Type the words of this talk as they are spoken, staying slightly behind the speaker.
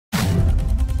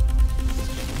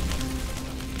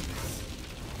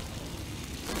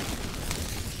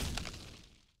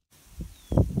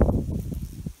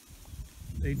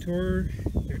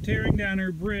They're tearing down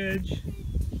our bridge,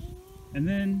 and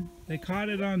then they caught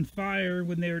it on fire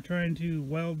when they were trying to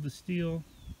weld the steel.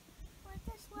 What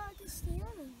does weld the steel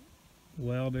mean?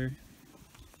 Welder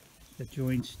that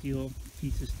joins steel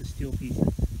pieces to steel pieces.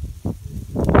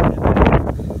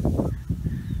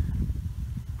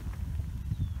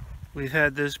 We've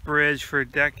had this bridge for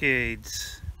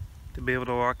decades to be able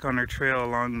to walk on our trail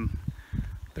along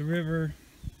the river.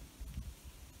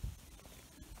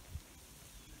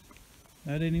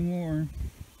 Not anymore.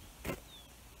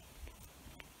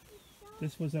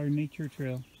 This was our nature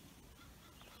trail.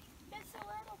 There's a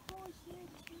little hole here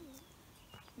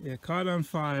too. It caught on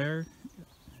fire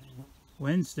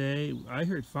Wednesday. I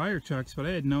heard fire trucks, but I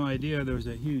had no idea there was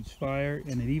a huge fire,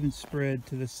 and it even spread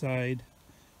to the side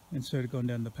and started going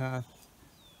down the path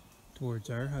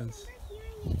towards our house. I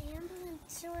remember hearing an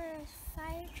ambulance or a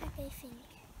fire truck, I think.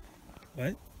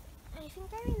 What? I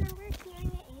think I remember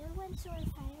hearing an ambulance or a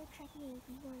fire truck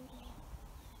maybe one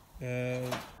day.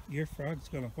 Your frog's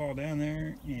gonna fall down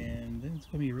there, and then it's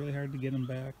gonna be really hard to get him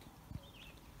back.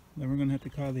 Then we're gonna have to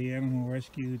call the animal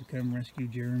rescue to come rescue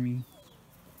Jeremy.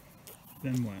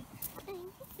 Then what?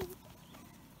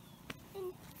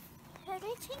 And should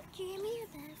I take Jeremy a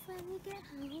bath when we get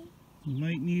home? You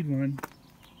might need one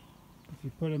if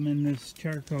you put him in this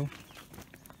charcoal.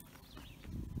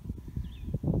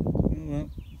 Oh well.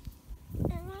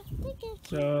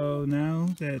 So now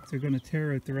that they're going to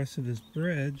tear out the rest of this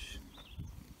bridge,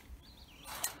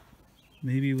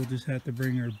 maybe we'll just have to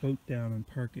bring our boat down and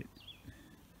park it,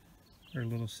 our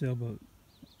little sailboat,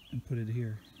 and put it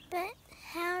here. But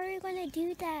how are we going to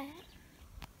do that?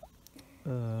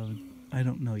 I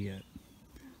don't know yet.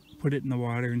 Put it in the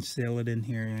water and sail it in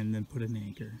here and then put an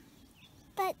anchor.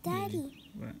 But Daddy,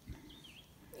 What?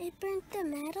 it burnt the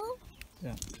metal?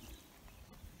 Yeah.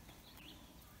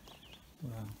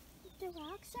 Wow. The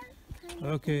rocks are kind of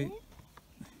Okay.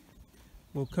 good.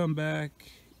 We'll come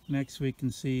back next week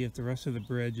and see if the rest of the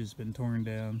bridge has been torn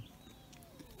down.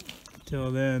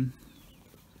 Till then,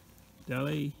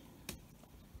 Deli,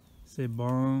 c'est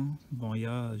bon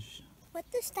voyage. What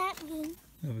does that mean?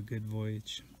 Have a good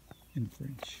voyage in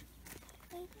French.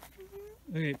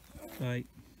 Okay, bye.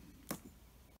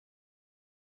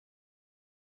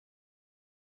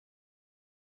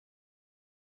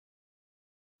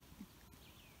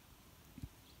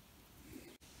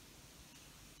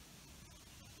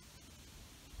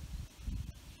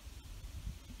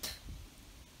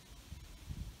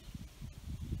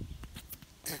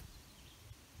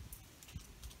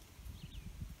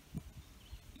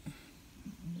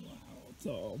 It's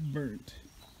all burnt.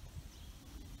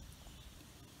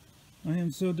 I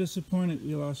am so disappointed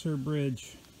we lost our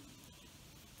bridge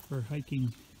for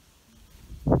hiking.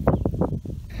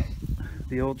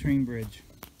 The old train bridge.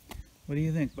 What do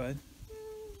you think, bud?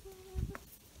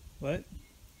 What?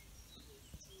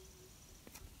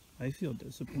 I feel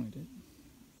disappointed.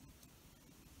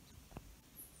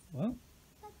 Well,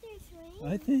 But there's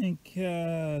rain. I think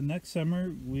next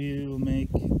summer we'll make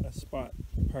a spot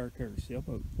to park our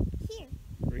sailboat. Here.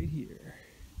 Right here.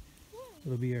 Yeah.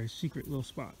 It'll be our secret little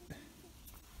spot.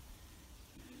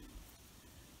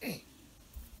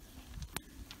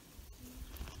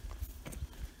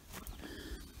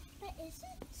 But is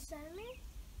it summer?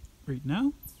 Right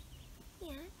now?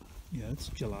 Yeah. Yeah, it's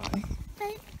July.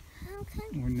 But how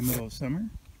come? We're in the middle of summer.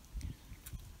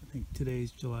 I think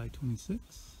today's July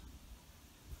 26th.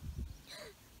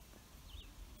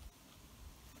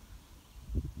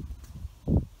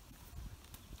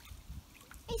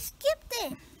 I skipped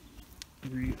it.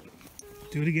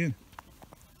 Do it again.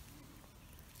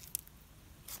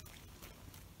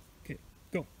 Okay,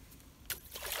 go.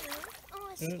 Oh,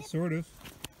 I skipped. Sort of.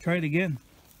 Try it again.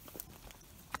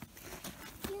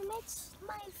 You missed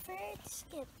my third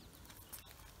skip.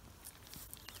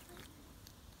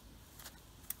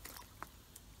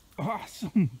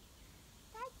 Awesome.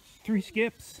 That, 3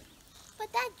 skips.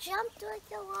 but that jumped like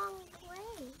the wrong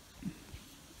way.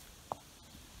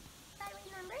 I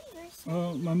remember you were saying.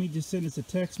 Oh, Mommy just sent us a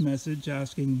text message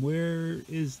asking where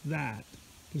is that?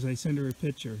 Because I sent her a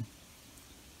picture.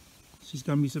 She's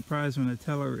gonna be surprised when I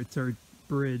tell her it's our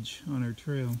bridge on our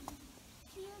trail.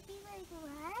 She'll be like,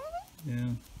 what? Yeah.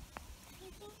 You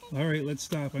think All right, let's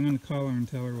stop. I'm gonna call her and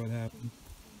tell her what happened.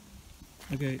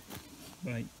 Okay,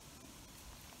 bye.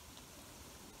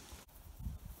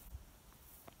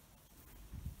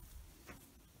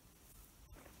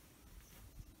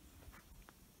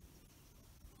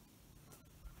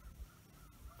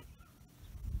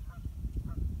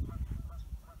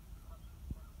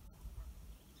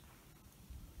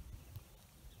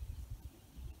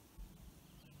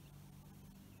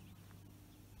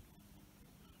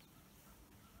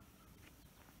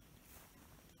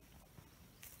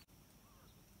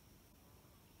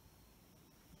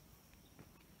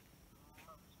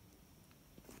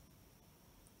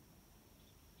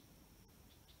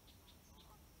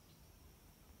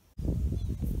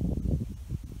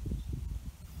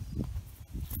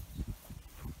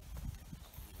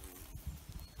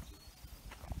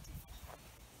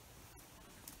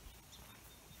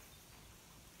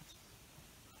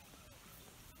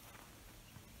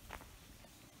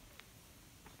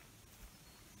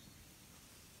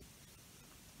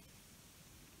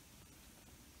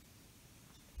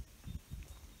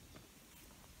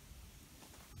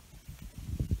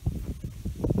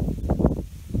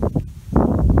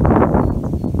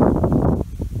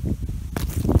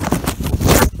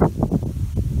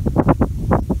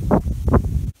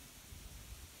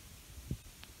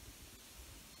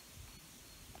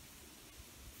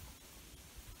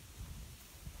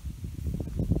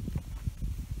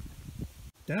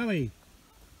 Dally,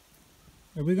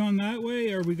 are we going that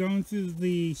way or are we going through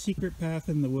the secret path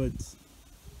in the woods?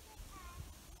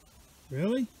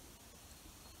 Really?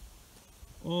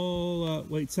 Oh,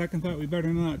 wait, second thought, we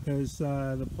better not, because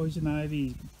the poison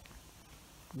ivy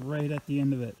right at the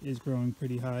end of it is growing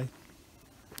pretty high.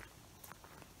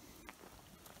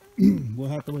 We'll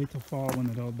have to wait till fall when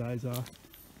it all dies off.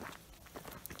 How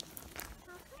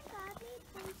come God made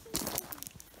poison ivy?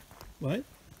 What?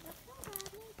 How come God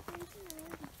made poison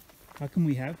ivy? How come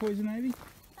we have poison ivy?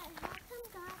 But how come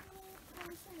God made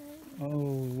poison ivy?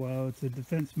 Oh, well, it's a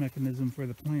defense mechanism for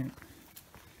the plant.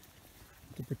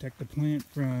 To protect the plant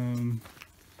from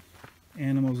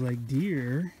animals like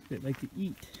deer that like to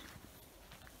eat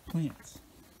plants.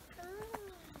 Oh.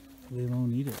 They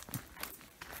won't eat it.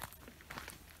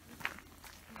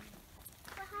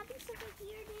 What happens if the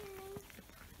deer didn't eat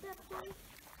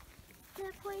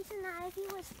the poison ivy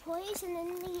was poison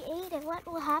and they ate it? What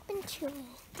will happen to it,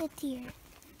 the deer?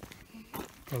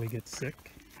 Probably get sick.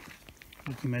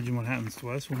 You can imagine what happens to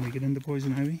us when we get into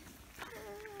poison ivy.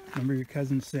 Remember your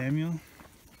cousin Samuel?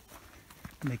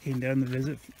 When they came down to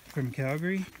visit from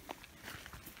Calgary,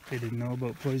 they didn't know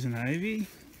about poison ivy,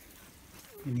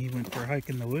 and he went for a hike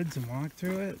in the woods and walked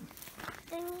through it.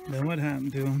 Then what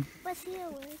happened to him? Was he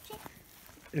allergic?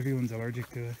 Everyone's allergic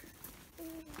to it.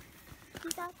 He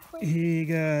got poison. He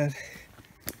got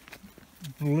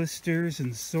blisters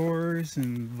and sores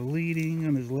and bleeding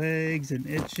on his legs and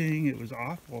itching. It was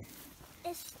awful.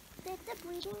 Is that the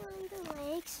bleeding on the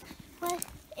legs? What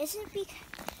is it because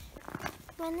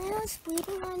when it was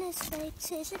bleeding on his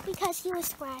legs, is it because he was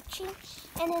scratching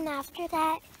and then after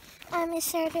that it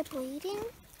started bleeding?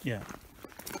 Yeah.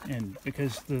 And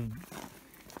because the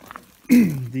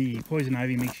the poison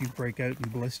ivy makes you break out in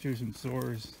blisters and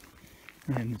sores,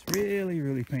 and it's really,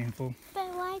 really painful.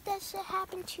 But why does it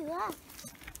happen to us?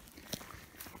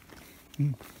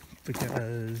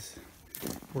 Because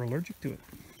we're allergic to it.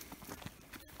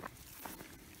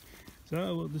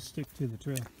 So we'll just stick to the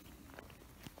trail.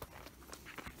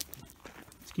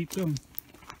 Let's keep going.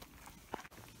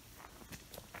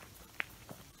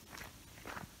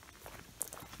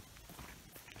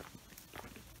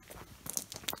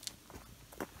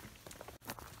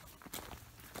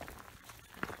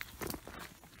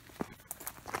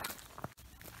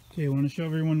 Okay, want to show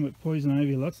everyone what poison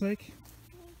ivy looks like?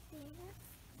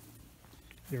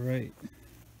 You're right.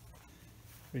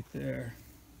 Right there.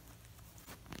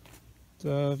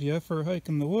 So if you ever hike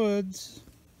in the woods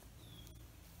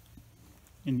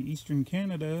in eastern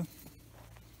Canada,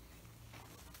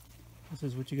 this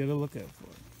is what you gotta look out for.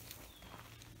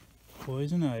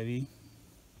 Poison ivy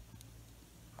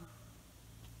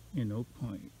in Oak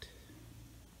Point.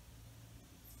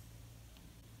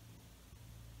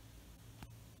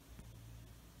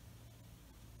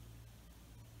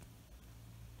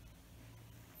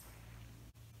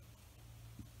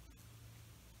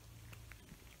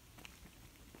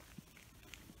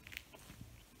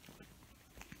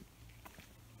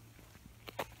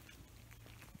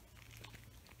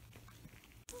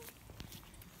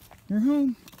 You're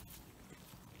home.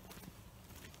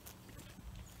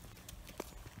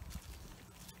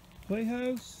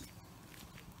 Playhouse,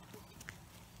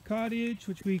 cottage,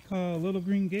 which we call Little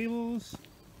Green Gables.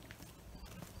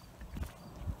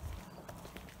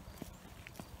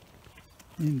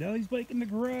 And Dolly's bike in the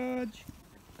garage.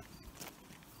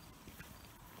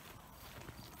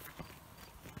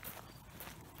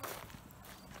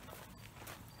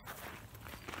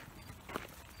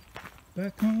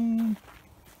 Back home.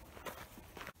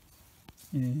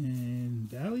 And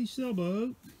Dolly's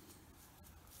sailboat.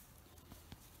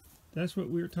 That's what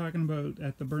we were talking about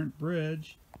at the burnt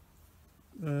bridge.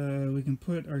 We can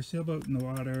put our sailboat in the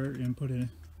water and put a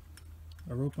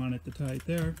rope on it to tie it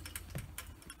there.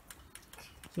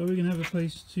 So we can have a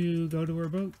place to go to our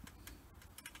boat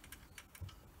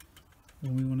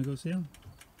when we want to go sailing.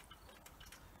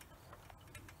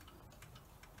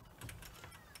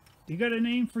 You got a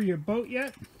name for your boat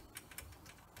yet?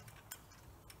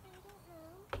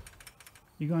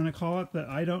 You gonna call it the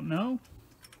I don't know?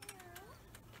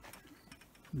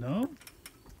 No?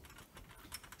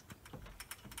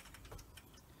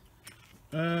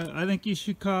 I think you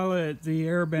should call it the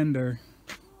Airbender.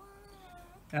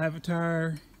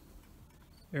 Avatar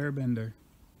Airbender.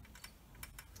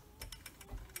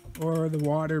 Or the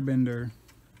Waterbender.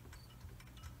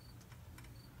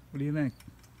 What do you think?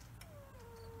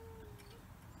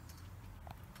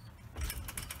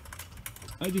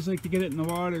 I just like to get it in the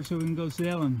water so we can go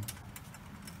sailing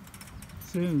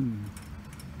soon.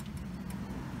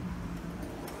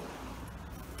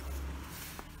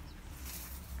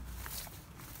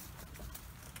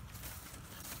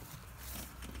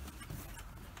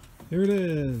 Here it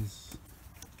is.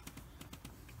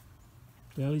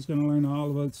 Dallie's going to learn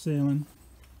all about sailing.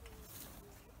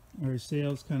 Our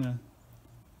sail's kind of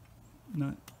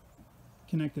not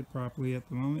connected properly at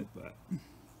the moment, but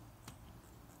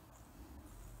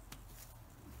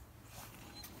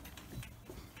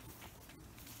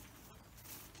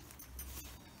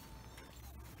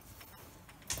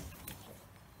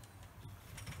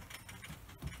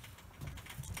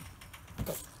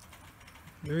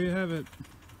there you have it.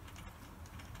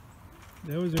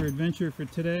 That was our adventure for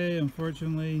today.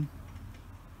 Unfortunately,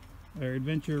 our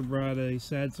adventure brought a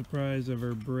sad surprise of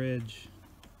our bridge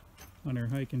on our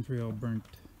hiking trail burnt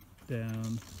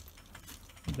down.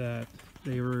 That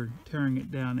they were tearing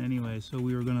it down anyway, so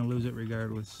we were going to lose it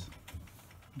regardless.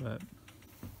 But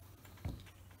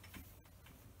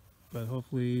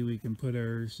hopefully we can put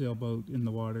our sailboat in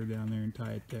the water down there and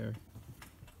tie it there,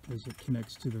 because it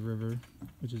connects to the river,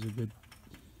 which is a good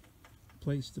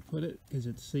place to put it because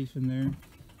it's safe in there.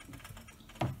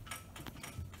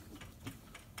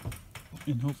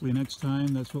 And hopefully next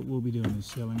time that's what we'll be doing, is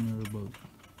sailing our boat.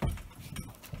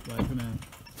 Bye for now.